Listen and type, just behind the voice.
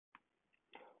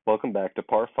Welcome back to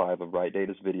Part 5 of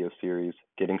RightData's video series,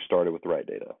 Getting Started with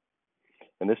RightData.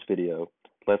 In this video,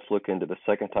 let's look into the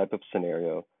second type of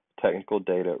scenario, Technical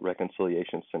Data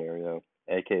Reconciliation Scenario,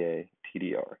 aka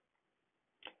TDR.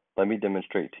 Let me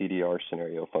demonstrate TDR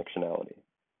scenario functionality.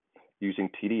 Using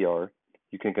TDR,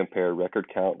 you can compare record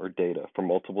count or data from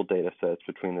multiple data sets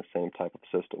between the same type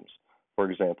of systems. For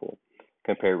example,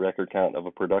 compare record count of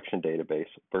a production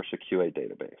database versus a QA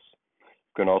database.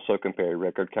 You can also compare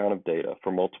record count of data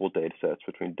from multiple data sets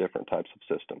between different types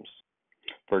of systems.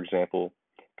 For example,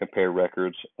 compare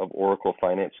records of Oracle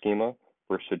Finance Schema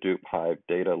versus Hadoop Hive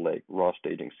Data Lake Raw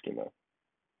Staging Schema.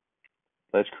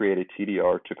 Let's create a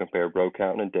TDR to compare row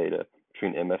count and data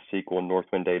between MS SQL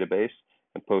Northwind Database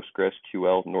and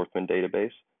PostgreSQL Northwind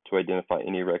Database to identify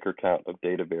any record count of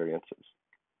data variances.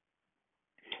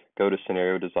 Go to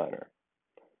Scenario Designer.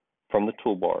 From the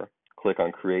toolbar, click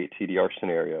on Create TDR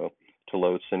Scenario to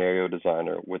load Scenario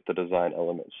Designer with the design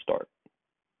element Start.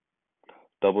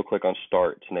 Double-click on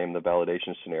Start to name the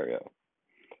validation scenario.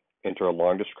 Enter a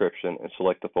long description and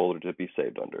select the folder to be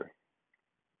saved under.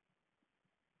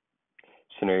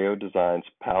 Scenario Design's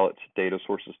Palettes Data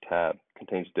Sources tab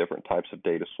contains different types of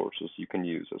data sources you can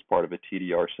use as part of a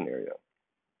TDR scenario.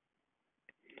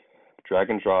 Drag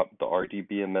and drop the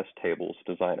RDBMS tables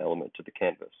design element to the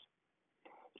canvas.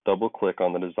 Double-click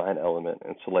on the design element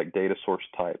and select data source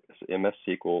type as MS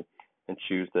SQL and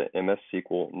choose the MS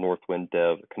SQL Northwind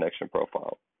Dev connection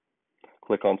profile.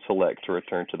 Click on Select to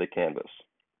return to the canvas.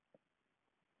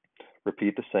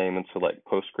 Repeat the same and select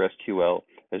PostgreSQL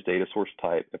as data source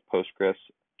type and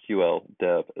PostgreSQL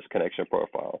Dev as connection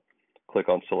profile. Click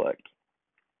on Select.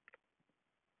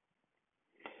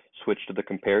 Switch to the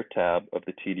Compare tab of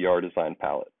the TDR design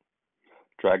palette.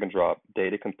 Drag and drop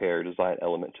Data Compare design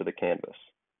element to the canvas.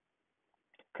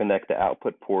 Connect the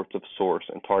output ports of source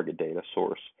and target data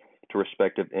source to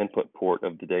respective input port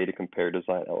of the Data Compare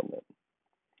design element.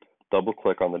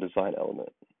 Double-click on the design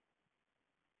element.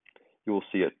 You will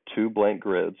see two blank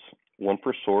grids, one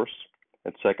for source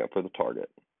and second for the target.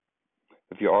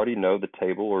 If you already know the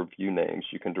table or view names,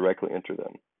 you can directly enter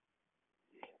them.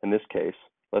 In this case,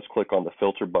 let's click on the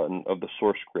Filter button of the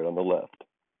source grid on the left.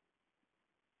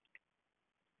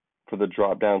 For the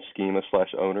drop-down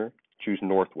schema/owner, choose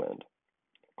Northwind.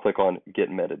 Click on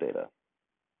Get Metadata.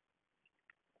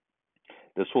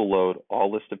 This will load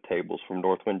all list of tables from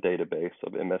Northwind database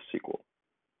of MS SQL.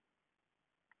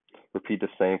 Repeat the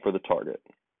same for the target.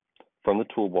 From the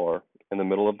toolbar, in the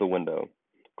middle of the window,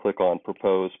 click on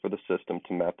Propose for the system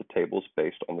to map the tables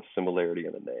based on the similarity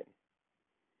in the name.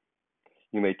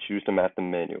 You may choose to map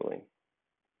them manually.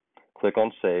 Click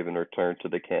on Save and return to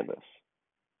the canvas.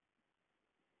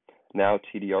 Now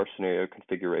TDR scenario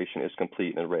configuration is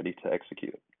complete and ready to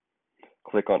execute.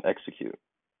 Click on Execute.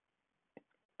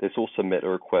 This will submit a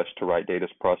request to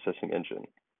RightData's processing engine.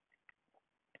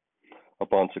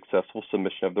 Upon successful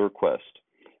submission of the request,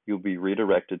 you will be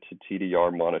redirected to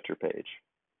TDR monitor page.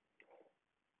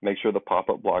 Make sure the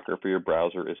pop-up blocker for your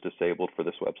browser is disabled for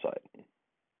this website.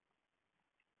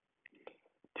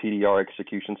 TDR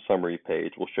execution summary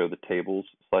page will show the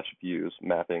tables/views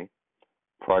mapping,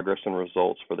 progress and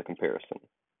results for the comparison.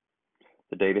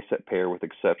 The dataset pair with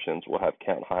exceptions will have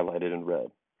count highlighted in red.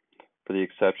 For the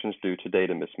exceptions due to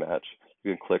data mismatch,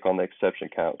 you can click on the exception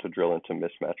count to drill into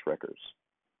mismatch records.